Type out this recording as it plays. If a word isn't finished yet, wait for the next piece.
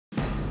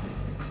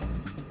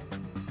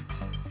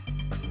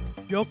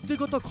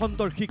ব্যক্তিগত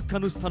খণ্ডৰ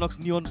শিক্ষানুষ্ঠানক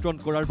নিয়ন্ত্ৰণ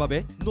কৰাৰ বাবে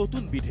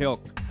নতুন বিধেয়ক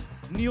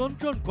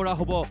নিয়ন্ত্ৰণ কৰা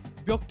হ'ব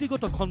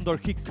ব্যক্তিগত খণ্ডৰ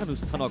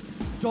শিক্ষানুষ্ঠানক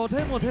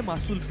যধে মধে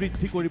মাচুল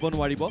বৃদ্ধি কৰিব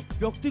নোৱাৰিব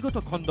ব্যক্তিগত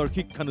খণ্ডৰ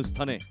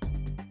শিক্ষানুষ্ঠানে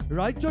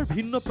ৰাজ্যৰ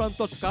ভিন্ন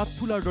প্ৰান্তত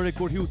কাঠফুলাৰ দৰে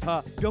গঢ়ি উঠা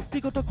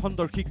ব্যক্তিগত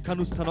খণ্ডৰ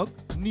শিক্ষানুষ্ঠানক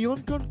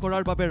নিয়ন্ত্ৰণ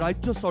কৰাৰ বাবে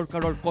ৰাজ্য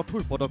চৰকাৰৰ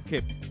কঠোৰ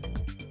পদক্ষেপ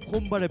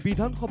সোমবাৰে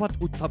বিধানসভাত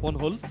উত্থাপন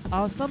হ'ল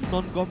Assam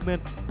non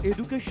government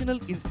educational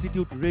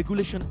institute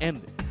regulation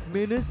and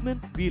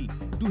management বিল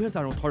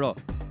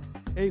 2018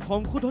 এই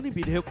সংশোধনী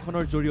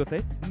বিধেয়কখনৰ জৰিয়তে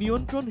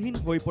নিয়ন্ত্ৰণহীন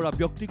হৈ পৰা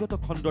ব্যক্তিগত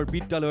খণ্ডৰ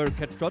বিদ্যালয়ৰ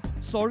ক্ষেত্ৰত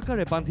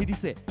চৰকাৰে বান্ধি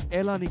দিছে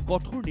এলানি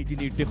কঠোৰ নীতি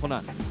নিৰ্দেশনা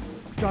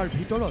যাৰ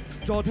ভিতৰত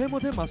যধে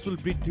মধে মাচুল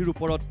বৃদ্ধিৰ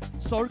ওপৰত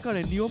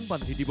চৰকাৰে নিয়ম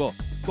বান্ধি দিব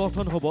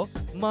গঠন হ'ব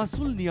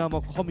মাচুল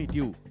নিয়ামক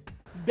সমিতিও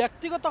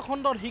ব্যক্তিগত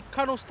খণ্ডৰ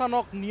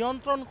শিক্ষানুষ্ঠানক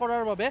নিয়ন্ত্ৰণ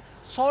কৰাৰ বাবে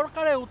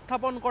চৰকাৰে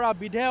উত্থাপন কৰা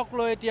বিধেয়ক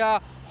লৈ এতিয়া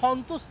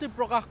সন্তুষ্টি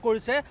প্ৰকাশ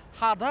কৰিছে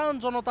সাধাৰণ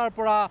জনতাৰ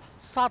পৰা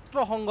ছাত্ৰ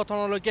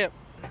সংগঠনলৈকে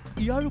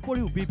ইয়াৰ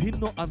উপৰিও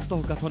বিভিন্ন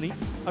আন্তঃগাঁথনি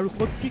আৰু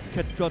শৈক্ষিক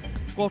ক্ষেত্ৰত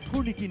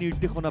কঠোৰ নীতি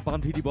নিৰ্দেশনা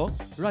বান্ধি দিব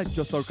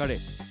ৰাজ্য চৰকাৰে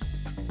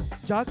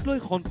যাক লৈ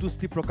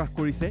সন্তুষ্টি প্ৰকাশ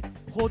কৰিছে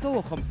সদৌ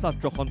অসম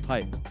ছাত্ৰ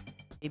সন্থাই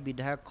এই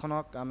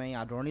বিধেয়কখনক আমি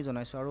আদৰণি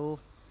জনাইছোঁ আৰু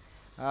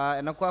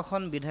এনেকুৱা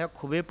এখন বিধেয়ক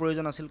খুবেই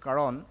প্ৰয়োজন আছিল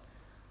কাৰণ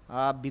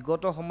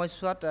বিগত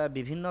সময়ছোৱাত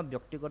বিভিন্ন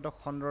ব্যক্তিগত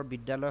খণ্ডৰ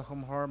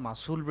বিদ্যালয়সমূহৰ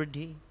মাচুল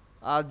বৃদ্ধি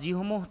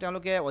যিসমূহ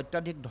তেওঁলোকে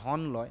অত্যাধিক ধন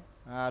লয়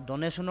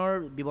ডনেশ্যনৰ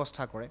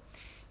ব্যৱস্থা কৰে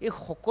এই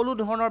সকলো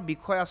ধৰণৰ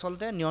বিষয়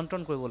আসলতে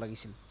নিয়ন্ত্ৰণ কৰিব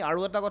লাগিছিল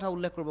আৰু এটা কথা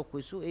উল্লেখ কৰিব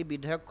কৈছোঁ এই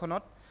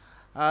বিধেয়কখনত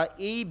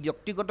এই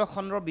ব্যক্তিগত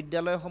খণ্ডৰ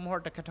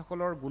বিদ্যালয়সমূহৰ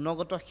তেখেতসকলৰ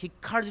গুণগত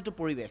শিক্ষাৰ যিটো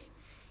পৰিৱেশ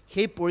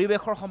সেই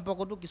পৰিৱেশৰ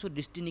সম্পৰ্কতো কিছু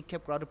দৃষ্টি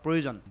নিক্ষেপ কৰাটো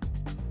প্ৰয়োজন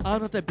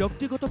আনহাতে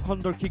ব্যক্তিগত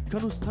খণ্ডৰ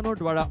শিক্ষানুষ্ঠানৰ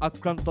দ্বাৰা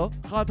আক্ৰান্ত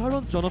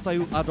সাধাৰণ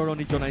জনতায়ো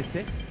আদৰণি জনাইছে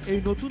এই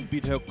নতুন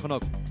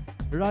বিধেয়কখনক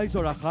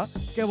ৰাইজৰ আশা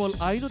কেৱল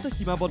আইনতে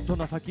সীমাবদ্ধ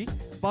নাথাকি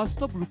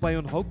বাস্তৱ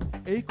ৰূপায়ণ হওক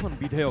এইখন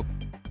বিধেয়ক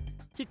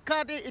শিক্ষা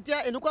এতিয়া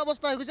এনেকুৱা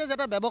অৱস্থা হৈ গৈছে যে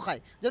এটা ব্যৱসায়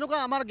যেনেকুৱা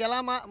আমাৰ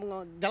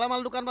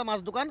গেলামাল দোকান বা মাছ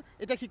দোকান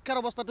এতিয়া শিক্ষাৰ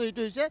অৱস্থাটো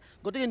এইটো হৈছে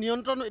গতিকে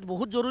নিয়ন্ত্ৰণ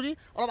বহুত জৰুৰী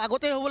অলপ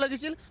আগতে হ'ব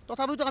লাগিছিল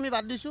তথাপিতো আমি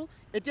বাদ দিছোঁ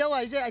এতিয়াও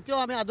আহিছে এতিয়াও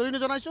আমি আদৰণি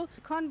জনাইছোঁ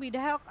এখন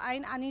বিধায়ক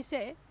আইন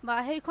আনিছে বা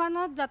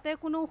সেইখনত যাতে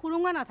কোনো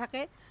সুৰুঙা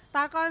নাথাকে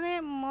তাৰ কাৰণে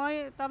মই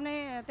তাৰমানে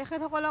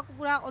তেখেতসকলক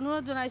পুৰা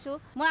অনুৰোধ জনাইছোঁ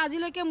মই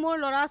আজিলৈকে মোৰ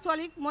ল'ৰা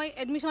ছোৱালীক মই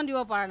এডমিশ্যন দিব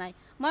পৰা নাই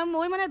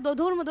মই মানে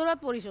দধুৰ মধুৰত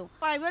পঢ়িছোঁ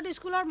প্ৰাইভেট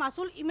স্কুলৰ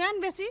মাচুল ইমান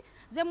বেছি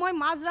যে মই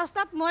মাজ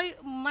ৰাস্তাত মই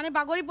মানে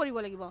বাগৰি পৰিব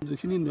লাগিব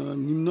যিখিনি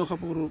নিম্ন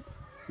খাপৰ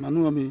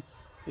মানুহ আমি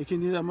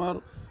এইখিনিৰ আমাৰ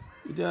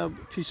এতিয়া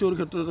ফিজৰ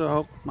ক্ষেত্ৰতে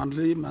হওক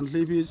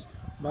মান্থলি ফিজ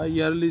বা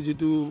ইয়াৰলি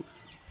যিটো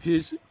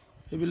ফিজ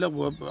সেইবিলাক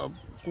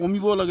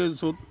কমিব লাগে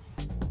য'ত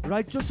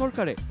ৰাজ্য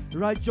চৰকাৰে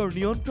ৰাজ্যৰ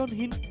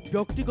নিয়ন্ত্ৰণহীন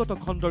ব্যক্তিগত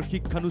খণ্ডৰ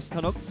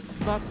শিক্ষানুষ্ঠানক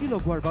নাকি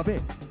লগোৱাৰ বাবে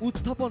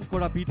উত্থাপন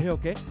কৰা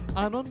বিধেয়কে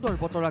আনন্দৰ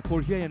বতৰা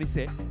কঢ়িয়াই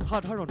আনিছে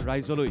সাধাৰণ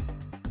ৰাইজলৈ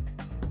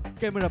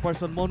কেমেৰা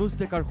পাৰ্চন মনোজ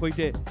ডেকাৰ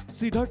সৈতে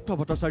সিদ্ধাৰ্থ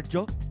ভট্টাচাৰ্য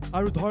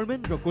আৰু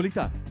ধৰ্মেন্দ্ৰ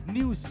কলিতা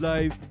নিউজ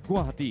লাইভ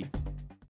গুৱাহাটী।